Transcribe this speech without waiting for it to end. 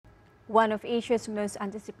One of Asia's most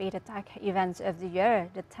anticipated tech events of the year,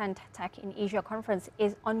 the 10th Tech in Asia Conference,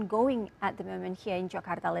 is ongoing at the moment here in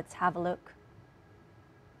Jakarta. Let's have a look.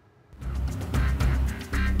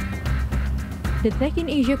 The Tech in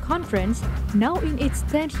Asia Conference, now in its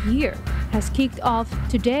 10th year, has kicked off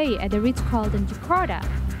today at the Ritz-Carlton Jakarta,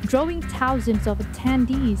 drawing thousands of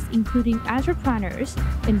attendees including entrepreneurs,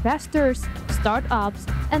 investors, startups,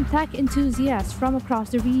 and tech enthusiasts from across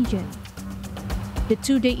the region. The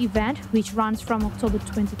two-day event, which runs from October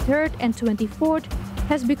 23rd and 24th,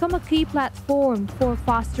 has become a key platform for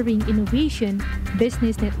fostering innovation,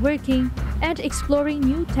 business networking, and exploring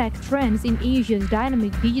new tech trends in Asia's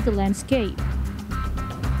dynamic digital landscape.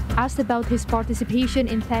 Asked about his participation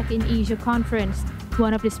in Tech in Asia Conference,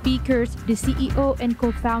 one of the speakers, the CEO and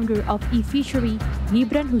co-founder of eFishery,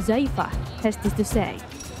 Gibran Huzaifah, has this to say.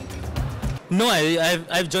 No,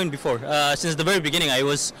 I've joined before. Since the very beginning, I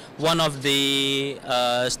was one of the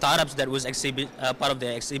startups that was part of the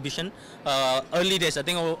exhibition. Early days, I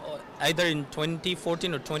think either in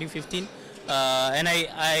 2014 or 2015, and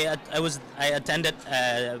I attended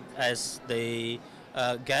as the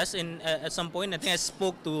guest at some point. I think I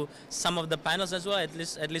spoke to some of the panels as well, at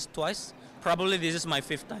least twice. Probably this is my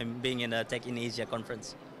 5th time being in a Tech in Asia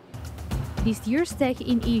conference. This year's Tech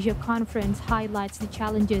in Asia Conference highlights the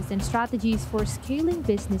challenges and strategies for scaling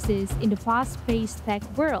businesses in the fast-paced tech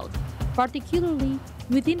world, particularly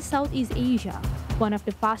within Southeast Asia, one of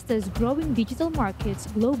the fastest-growing digital markets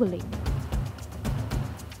globally.